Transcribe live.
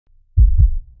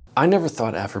I never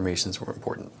thought affirmations were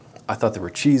important. I thought they were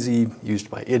cheesy,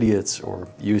 used by idiots, or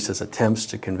used as attempts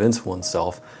to convince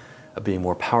oneself of being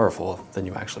more powerful than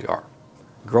you actually are.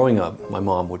 Growing up, my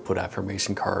mom would put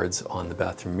affirmation cards on the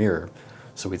bathroom mirror,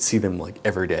 so we'd see them like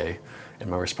every day,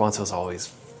 and my response was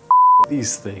always,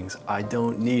 these things, I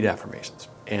don't need affirmations.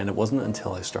 And it wasn't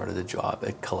until I started a job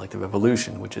at Collective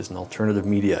Evolution, which is an alternative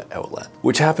media outlet,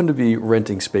 which happened to be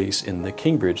renting space in the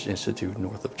Cambridge Institute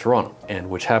north of Toronto, and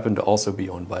which happened to also be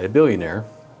owned by a billionaire,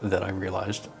 that I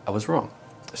realized I was wrong.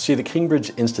 See, the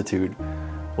Cambridge Institute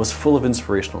was full of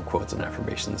inspirational quotes and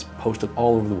affirmations posted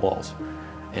all over the walls.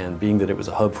 And being that it was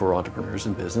a hub for entrepreneurs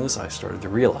in business, I started to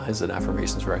realize that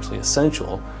affirmations were actually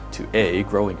essential to A,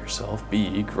 growing yourself,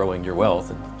 B, growing your wealth,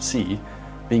 and C,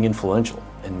 being influential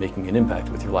and making an impact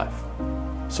with your life.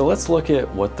 So let's look at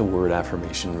what the word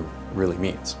affirmation really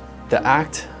means. The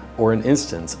act or an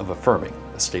instance of affirming,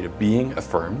 a state of being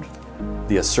affirmed,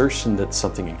 the assertion that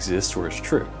something exists or is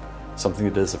true,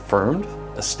 something that is affirmed,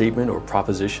 a statement or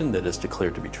proposition that is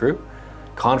declared to be true,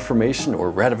 confirmation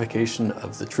or ratification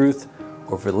of the truth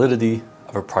or validity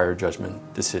of a prior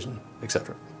judgment, decision,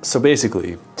 etc. So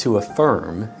basically, to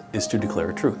affirm is to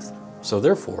declare a truth. So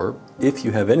therefore, if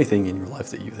you have anything in your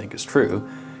life that you think is true,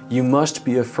 you must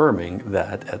be affirming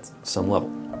that at some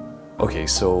level. Okay,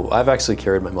 so I've actually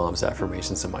carried my mom's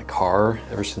affirmations in my car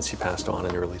ever since she passed on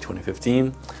in early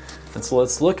 2015. And so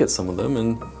let's look at some of them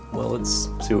and, well, let's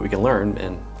see what we can learn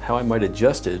and how I might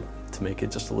adjust it to make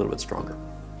it just a little bit stronger.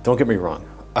 Don't get me wrong,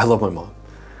 I love my mom.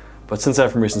 But since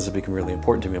affirmations have become really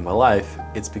important to me in my life,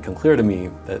 it's become clear to me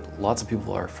that lots of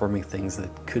people are affirming things that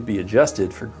could be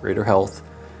adjusted for greater health,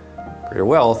 greater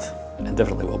wealth, and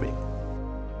definitely well-being.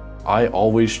 I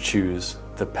always choose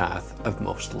the path of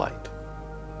most light.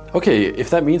 Okay, if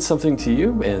that means something to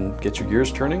you and gets your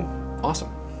gears turning, awesome.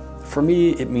 For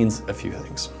me, it means a few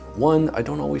things. One, I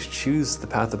don't always choose the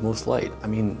path of most light. I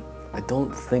mean, I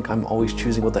don't think I'm always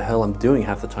choosing what the hell I'm doing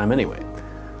half the time anyway.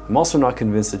 I'm also not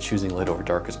convinced that choosing light over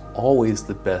dark is always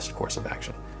the best course of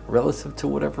action, relative to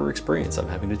whatever experience I'm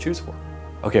having to choose for.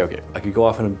 Okay, I could go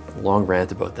off on a long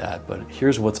rant about that, but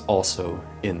here's what's also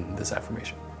in this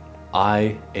affirmation.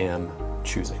 I am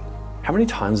choosing. How many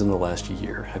times in the last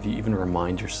year have you even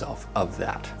reminded yourself of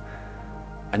that?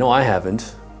 I know I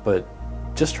haven't, but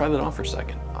just try that on for a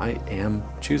second. I am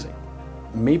choosing.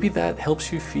 Maybe that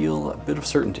helps you feel a bit of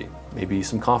certainty, maybe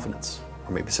some confidence,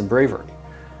 or maybe some bravery.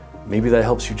 Maybe that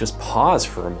helps you just pause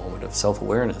for a moment of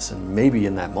self-awareness, and maybe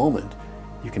in that moment,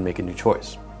 you can make a new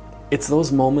choice. It's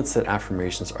those moments that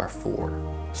affirmations are for,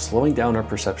 slowing down our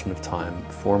perception of time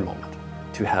for a moment,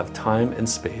 to have time and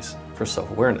space for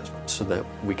self-awareness so that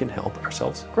we can help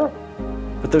ourselves grow.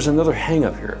 But there's another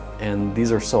hang-up here, and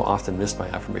these are so often missed by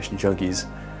affirmation junkies,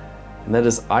 and that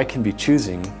is I can be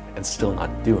choosing and still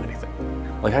not do anything.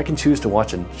 Like I can choose to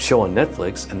watch a show on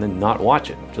Netflix and then not watch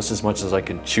it, just as much as I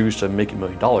can choose to make $1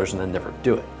 million and then never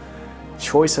do it.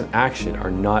 Choice and action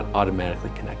are not automatically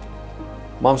connected.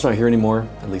 Mom's not here anymore,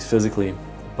 at least physically,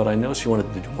 but I know she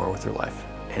wanted to do more with her life,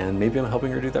 and maybe I'm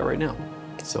helping her do that right now.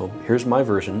 So here's my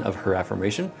version of her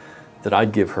affirmation that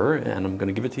I'd give her, and I'm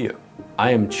gonna give it to you. I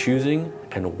am choosing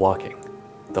and walking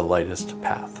the lightest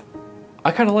path.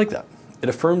 I kinda like that. It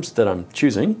affirms that I'm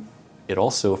choosing. It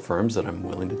also affirms that I'm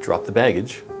willing to drop the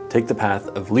baggage, take the path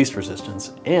of least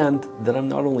resistance, and that I'm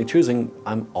not only choosing,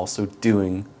 I'm also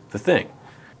doing the thing.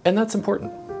 And that's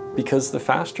important, because the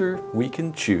faster we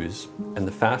can choose and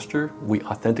the faster we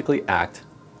authentically act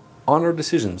on our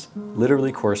decisions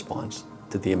literally corresponds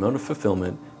to the amount of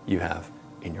fulfillment you have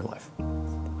in your life.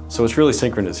 So what's really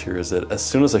synchronous here is that as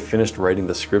soon as I finished writing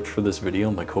the script for this video,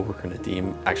 my coworker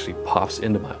Nadeem actually pops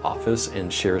into my office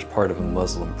and shares part of a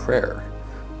Muslim prayer.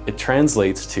 It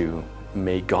translates to,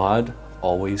 "May God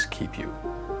always keep you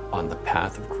on the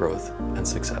path of growth and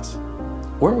success."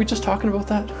 Weren't we just talking about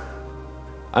that?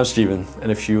 I'm Steven,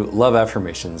 and if you love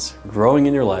affirmations, growing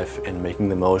in your life and making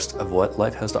the most of what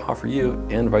life has to offer you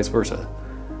and vice versa,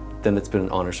 then it's been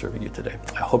an honor serving you today.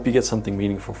 I hope you get something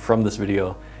meaningful from this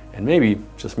video, and maybe,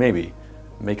 just maybe,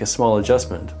 make a small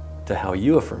adjustment to how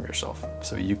you affirm yourself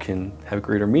so you can have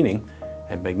greater meaning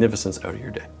and magnificence out of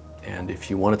your day. And if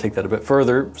you want to take that a bit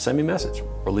further, send me a message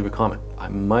or leave a comment. I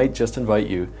might just invite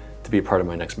you to be a part of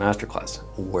my next masterclass,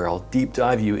 where I'll deep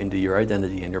dive you into your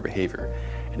identity and your behavior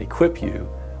and equip you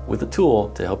with a tool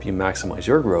to help you maximize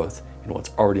your growth in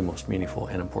what's already most meaningful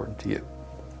and important to you.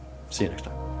 See you next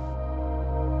time.